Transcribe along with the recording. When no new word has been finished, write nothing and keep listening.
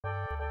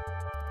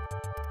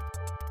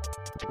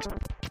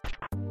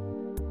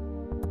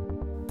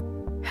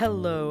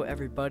Hello,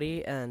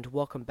 everybody, and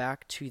welcome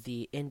back to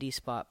the Indie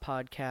Spot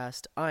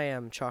podcast. I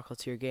am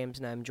Chocolatier Games,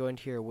 and I'm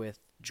joined here with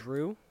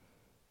Drew.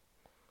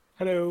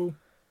 Hello.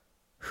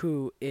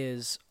 Who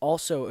is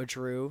also a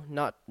Drew,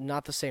 not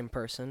the same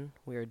person.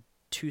 We are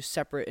two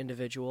separate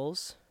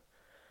individuals.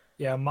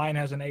 Yeah, mine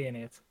has an A in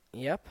it.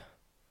 Yep,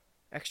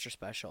 extra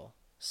special.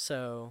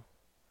 So,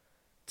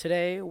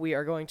 today we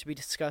are going to be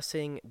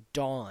discussing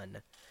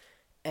Dawn.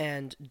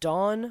 And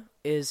Dawn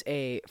is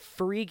a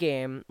free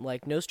game,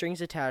 like no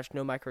strings attached,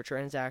 no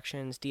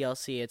microtransactions,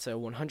 DLC. It's a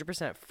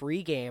 100%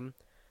 free game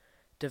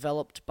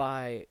developed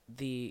by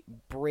the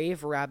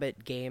Brave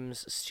Rabbit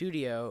Games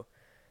studio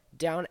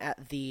down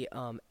at the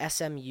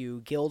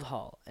SMU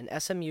Guildhall. And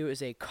SMU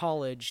is a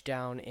college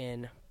down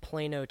in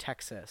Plano,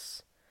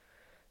 Texas.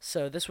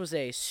 So this was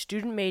a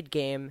student-made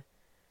game,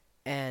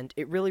 and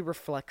it really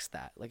reflects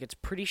that. Like, it's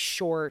pretty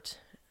short,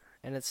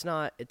 and it's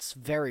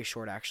very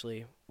short,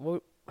 actually.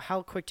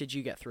 How quick did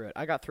you get through it?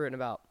 I got through it in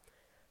about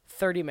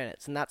 30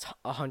 minutes, and that's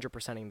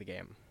 100%ing the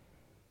game.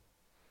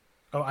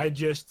 Oh, I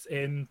just,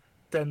 in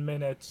 10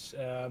 minutes,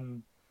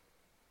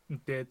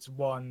 did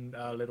one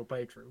little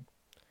playthrough.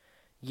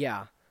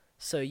 Yeah.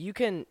 So you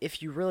can,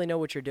 if you really know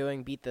what you're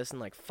doing, beat this in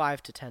like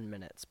 5 to 10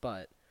 minutes.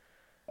 But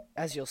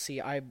as you'll see,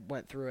 I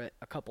went through it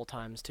a couple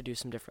times to do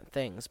some different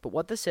things. But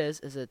what this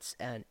is it's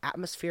an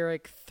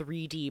atmospheric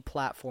 3D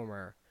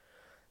platformer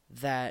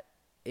that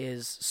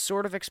is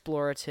sort of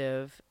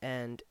explorative,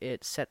 and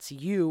it sets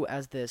you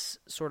as this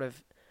sort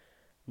of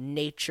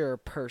nature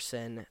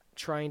person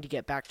trying to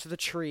get back to the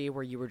tree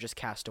where you were just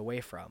cast away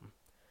from.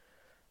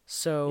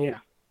 So, yeah.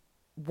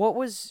 What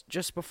was,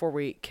 just before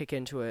we kick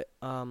into it,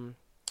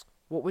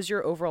 what was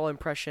your overall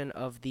impression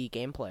of the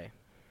gameplay?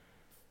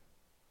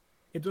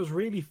 It was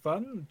really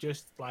fun,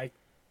 just like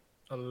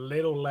a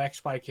little lag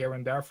spike here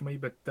and there for me,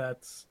 but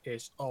that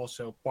is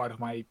also part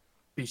of my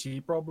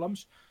PC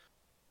problems.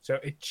 So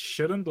it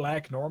shouldn't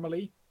lag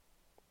normally.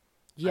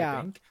 Yeah,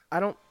 I think. I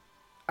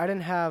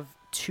didn't have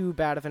too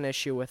bad of an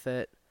issue with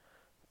it,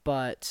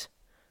 but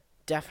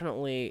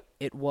definitely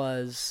it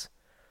was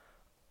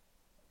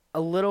a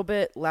little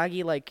bit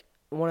laggy. Like,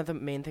 one of the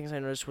main things I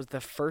noticed was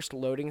the first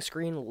loading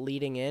screen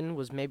leading in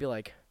was maybe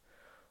like...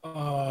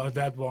 Oh,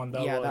 that one.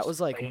 That was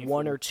like painful.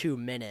 1 or 2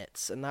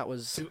 minutes, and that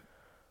was...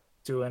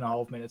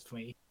 2.5 minutes for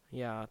me.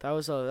 Yeah, that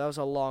was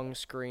a long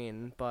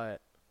screen,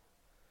 but...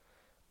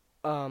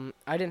 I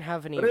didn't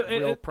have any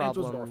real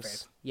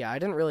problems. Yeah, I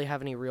didn't really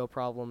have any real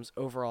problems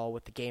overall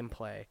with the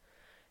gameplay.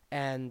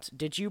 And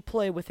did you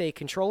play with a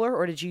controller,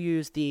 or did you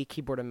use the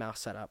keyboard and mouse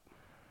setup?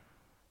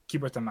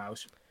 Keyboard and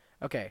mouse.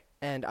 Okay,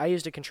 and I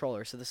used a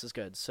controller, so this is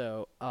good.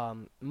 So,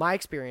 my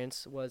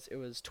experience was it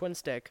was twin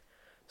stick,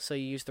 so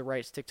you use the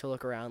right stick to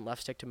look around,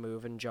 left stick to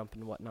move and jump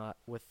and whatnot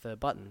with the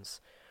buttons.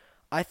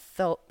 I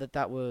felt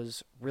that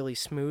was really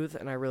smooth,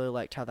 and I really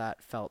liked how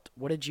that felt.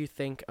 What did you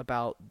think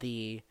about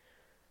the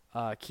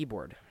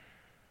keyboard?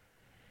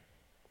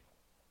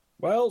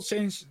 Well,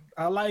 since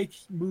I like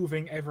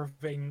moving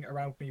everything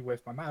around me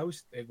with my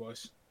mouse, it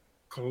was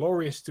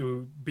glorious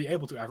to be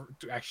able to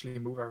actually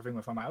move everything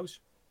with my mouse.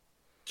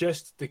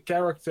 Just the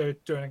character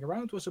turning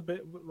around was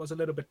a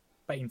little bit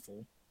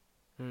painful.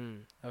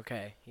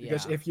 Okay. Yeah.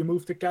 Because if you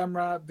move the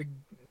camera,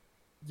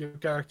 your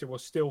character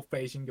was still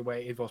facing the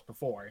way it was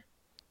before.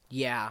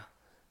 Yeah.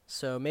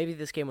 So maybe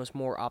this game was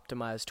more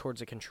optimized towards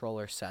a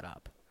controller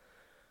setup.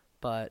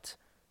 But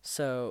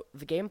so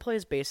the gameplay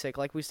is basic.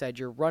 Like we said,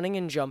 you're running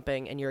and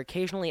jumping, and you're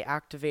occasionally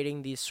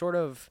activating these sort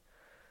of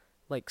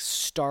like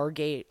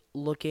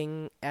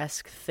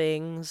Stargate-looking-esque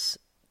things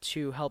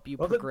to help you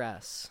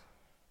progress.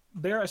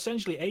 They're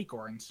essentially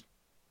acorns.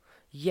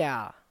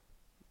 Yeah.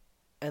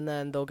 And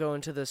then they'll go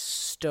into this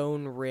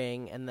stone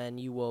ring, and then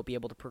you will be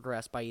able to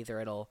progress by either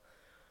it'll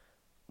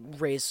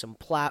raise some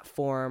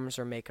platforms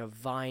or make a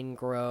vine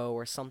grow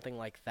or something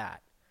like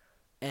that.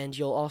 And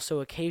you'll also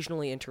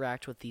occasionally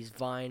interact with these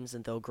vines,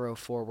 and they'll grow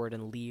forward,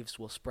 and leaves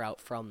will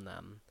sprout from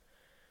them.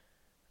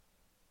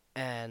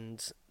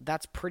 And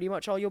that's pretty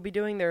much all you'll be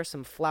doing. There are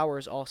some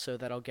flowers also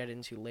that I'll get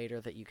into later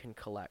that you can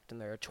collect,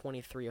 and there are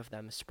 23 of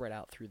them spread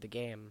out through the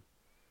game.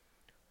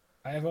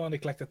 I have only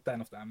collected 10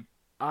 of them.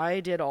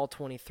 I did all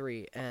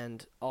 23,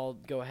 and I'll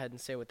go ahead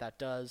and say what that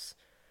does.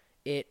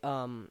 It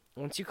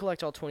once you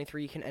collect all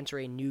 23, you can enter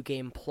a New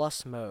Game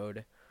Plus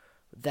mode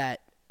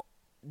that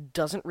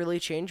doesn't really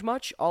change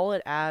much. All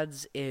it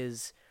adds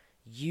is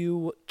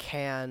you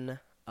can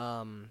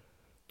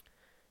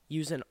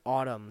use an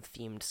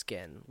autumn-themed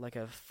skin, like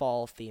a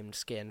fall-themed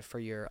skin for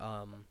your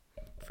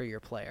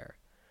player.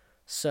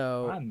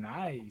 So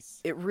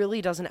nice. It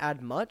really doesn't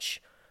add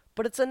much,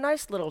 but it's a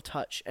nice little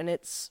touch, and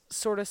it's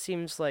sort of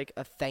seems like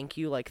a thank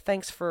you, like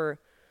thanks for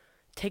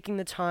taking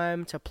the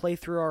time to play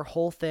through our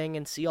whole thing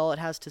and see all it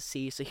has to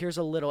see, so here's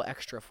a little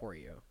extra for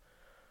you.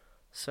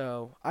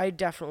 So I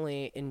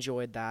definitely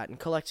enjoyed that, and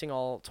collecting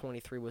all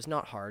 23 was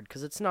not hard,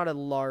 because it's not a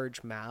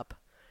large map,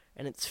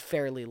 and it's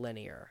fairly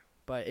linear.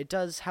 But it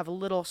does have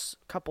a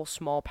couple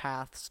small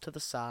paths to the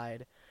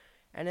side,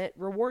 and it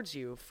rewards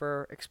you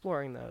for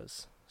exploring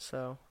those.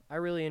 So I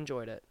really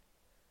enjoyed it.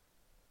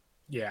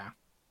 Yeah,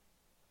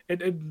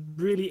 it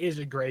really is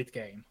a great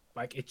game.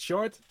 Like it's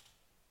short,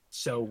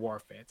 so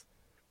worth it.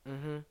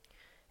 Mm-hmm.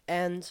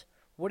 And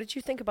what did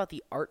you think about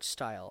the art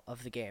style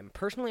of the game?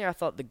 Personally, I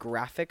thought the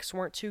graphics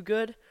weren't too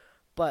good,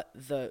 but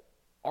the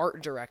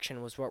art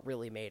direction was what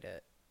really made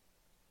it.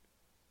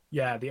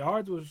 Yeah, the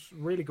art was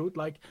really good.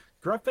 Like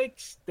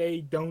graphics,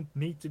 they don't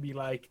need to be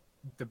like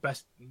the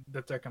best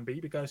that there can be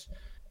because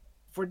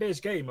for this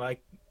game,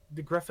 like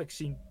the graphics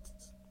seemed,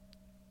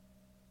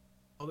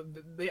 well,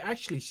 they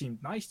actually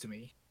seemed nice to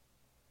me.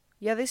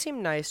 Yeah, they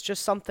seem nice,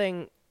 just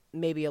something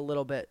maybe a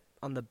little bit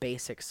on the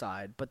basic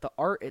side, but the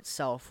art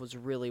itself was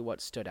really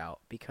what stood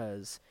out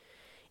because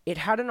it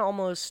had an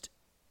almost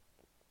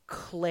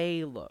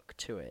clay look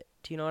to it.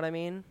 Do you know what I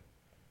mean?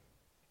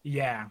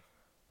 Yeah,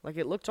 Like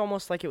it looked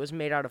almost like it was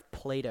made out of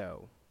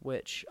Play-Doh,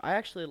 which I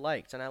actually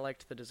liked, and I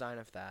liked the design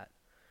of that.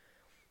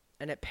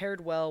 And it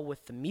paired well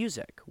with the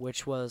music,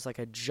 which was like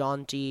a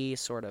jaunty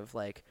sort of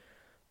like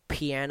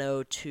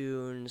piano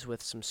tunes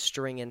with some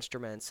string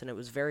instruments, and it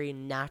was very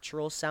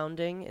natural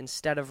sounding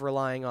instead of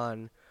relying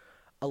on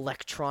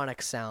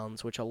electronic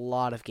sounds, which a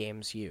lot of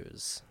games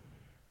use.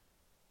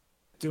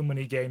 too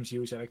many games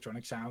use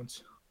electronic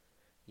sounds.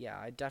 Yeah,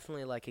 I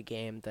definitely like a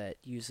game that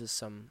uses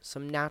some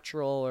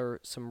natural or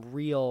some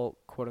real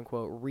quote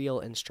unquote real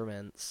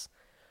instruments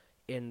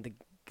in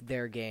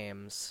their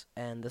games,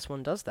 and this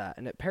one does that,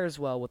 and it pairs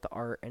well with the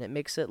art, and it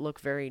makes it look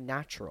very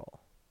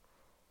natural.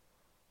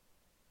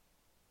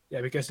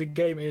 Yeah, because the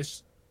game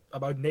is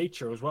about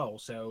nature as well,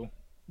 so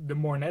the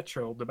more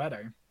natural, the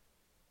better.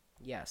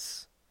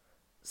 Yes.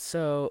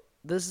 So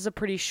this is a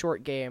pretty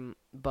short game,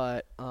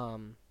 but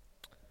I'm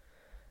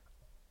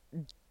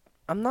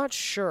not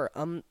sure.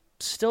 I'm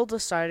still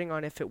deciding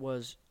on if it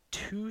was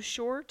too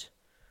short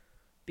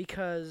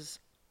because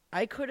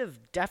I could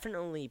have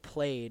definitely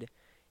played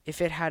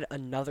if it had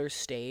another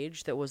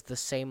stage that was the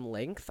same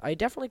length. I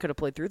definitely could have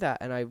played through that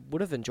and I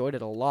would have enjoyed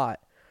it a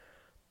lot.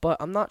 But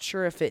I'm not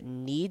sure if it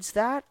needs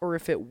that or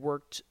if it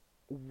worked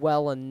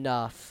well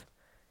enough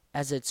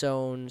as its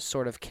own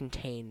sort of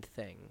contained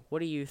thing. What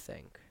do you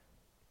think?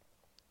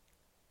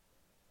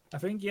 I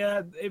think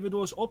yeah, if it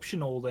was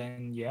optional,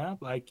 then yeah,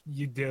 like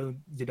you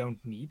don't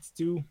need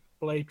to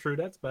play through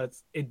that, but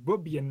it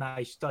would be a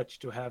nice touch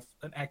to have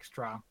an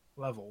extra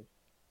level.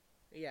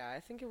 Yeah, I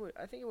think it would.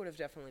 I think it would have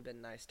definitely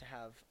been nice to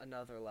have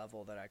another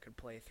level that I could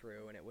play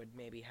through, and it would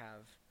maybe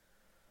have,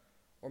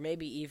 or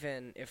maybe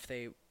even if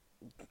they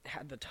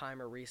had the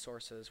time or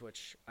resources,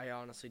 which I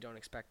honestly don't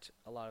expect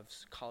a lot of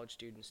college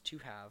students to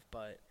have,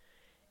 but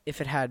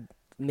if it had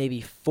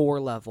maybe 4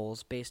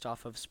 levels based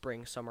off of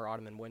spring, summer,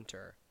 autumn, and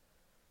winter,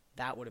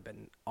 that would have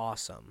been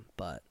awesome.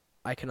 But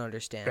I can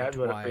understand That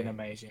would have been why.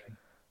 amazing.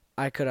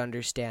 I could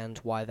understand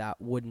why that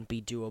wouldn't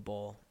be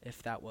doable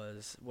if that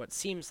was what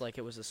seems like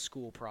it was a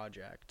school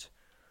project.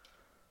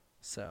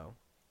 So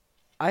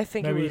I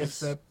think it Maybe if was.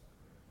 the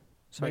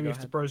Sorry, maybe go if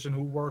the ahead. person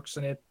who works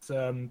on it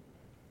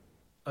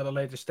at a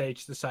later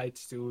stage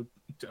decides to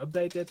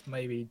update it,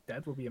 maybe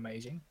that would be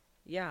amazing.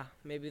 Yeah,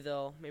 maybe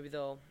they'll,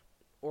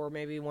 or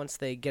maybe once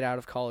they get out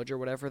of college or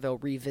whatever, they'll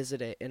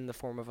revisit it in the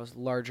form of a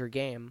larger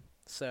game.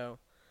 So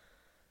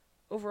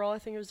overall, I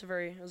think it was a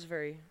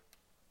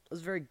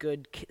very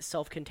good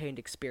self-contained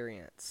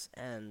experience,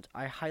 and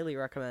I highly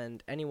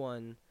recommend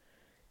anyone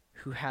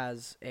who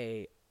has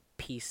a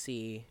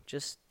PC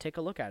just take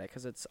a look at it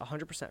because it's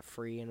 100%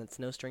 free and it's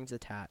no strings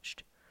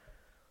attached.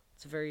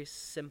 It's a very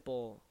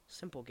simple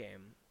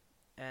game.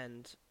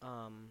 And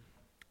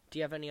do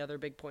you have any other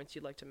big points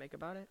you'd like to make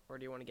about it, or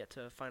do you want to get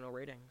to final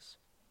ratings?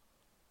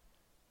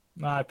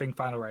 No, I think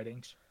final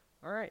ratings.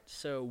 All right.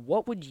 So,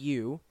 what would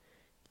you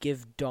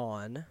give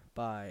Dawn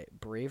by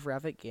Brave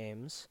Rabbit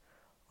Games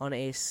on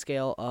a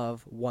scale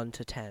of 1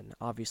 to 10?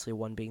 Obviously,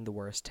 1 being the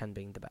worst, 10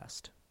 being the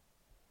best.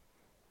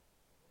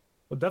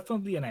 Well,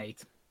 definitely an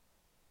 8.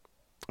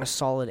 A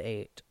solid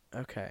 8.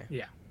 Okay.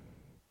 Yeah.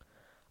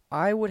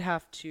 I would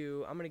have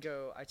to. I'm going to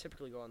go. I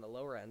typically go on the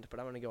lower end, but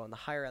I'm going to go on the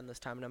higher end this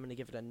time, and I'm going to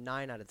give it a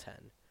 9 out of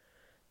 10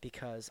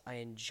 because I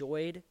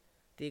enjoyed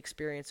the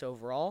experience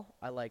overall.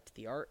 I liked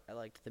the art. I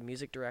liked the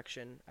music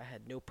direction. I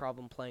had no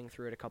problem playing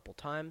through it a couple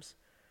times.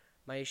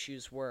 My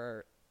issues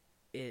were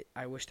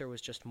I wish there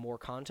was just more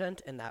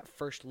content, and that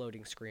first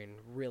loading screen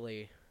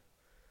really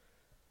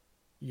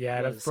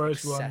Yeah, that was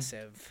first one.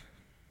 excessive.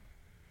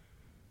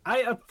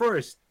 I at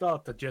first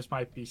thought that just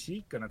my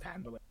PC couldn't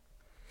handle it.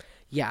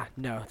 Yeah,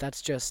 no,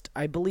 that's just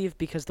I believe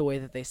because the way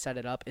that they set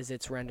it up is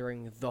it's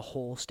rendering the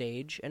whole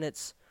stage, and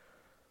it's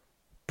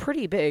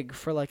pretty big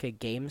for like a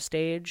game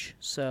stage,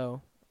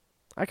 so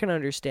I can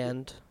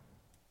understand.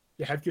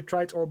 Yeah, have you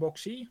tried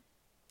Orboxy?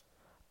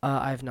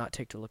 I have not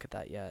taken a look at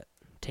that yet.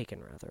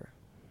 Taken rather.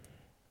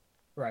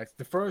 Right,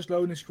 the first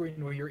loading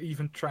screen when you're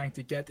even trying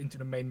to get into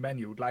the main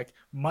menu, like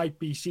my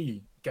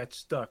PC gets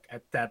stuck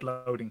at that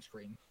loading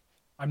screen.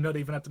 I'm not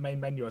even at the main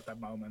menu at that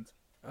moment.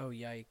 Oh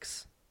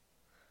yikes.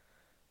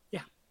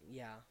 Yeah,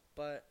 Yeah,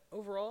 but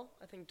overall,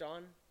 I think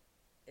Dawn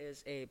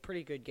is a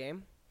pretty good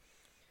game,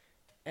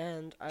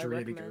 and it's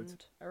really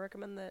good. I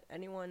recommend that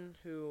anyone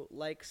who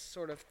likes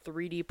sort of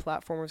 3D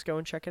platformers go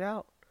and check it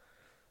out.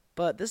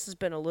 But this has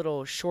been a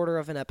little shorter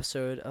of an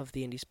episode of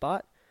the Indie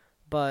Spot.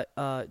 But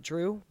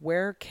Drew,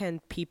 where can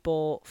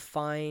people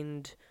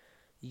find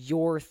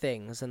your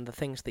things and the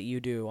things that you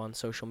do on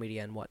social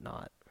media and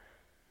whatnot?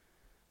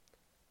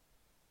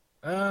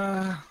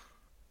 Uh,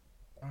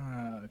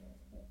 uh,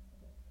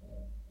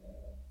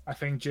 I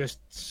think just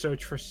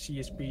search for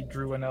CSP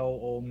Drew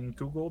NL on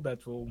Google.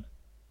 That will.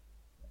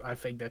 I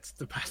think that's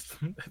the best.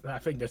 I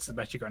think that's the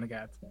best you're gonna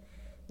get.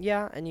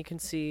 Yeah, and you can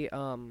see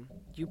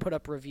you put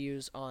up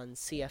reviews on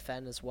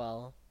CFN as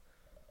well.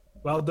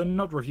 Well, they're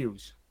not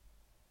reviews.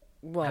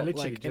 I Well,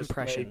 literally like just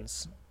play.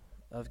 impressions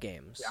of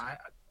games. Yeah,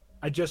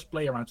 I just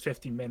play around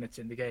 15 minutes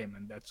in the game,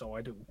 and that's all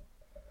I do.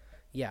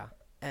 Yeah,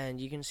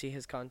 and you can see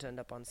his content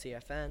up on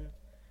CFN.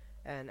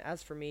 And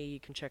as for me, you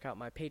can check out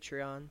my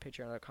Patreon,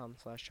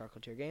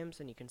 patreon.com/chocolatier games,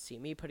 and you can see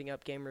me putting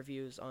up game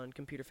reviews on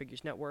Computer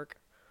Figures Network.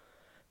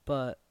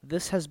 But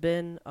this has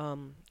been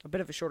a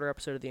bit of a shorter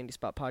episode of the Indie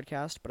Spot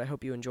podcast, but I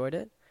hope you enjoyed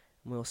it.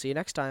 And we'll see you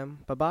next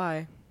time.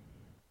 Bye-bye.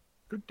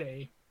 Good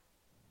day.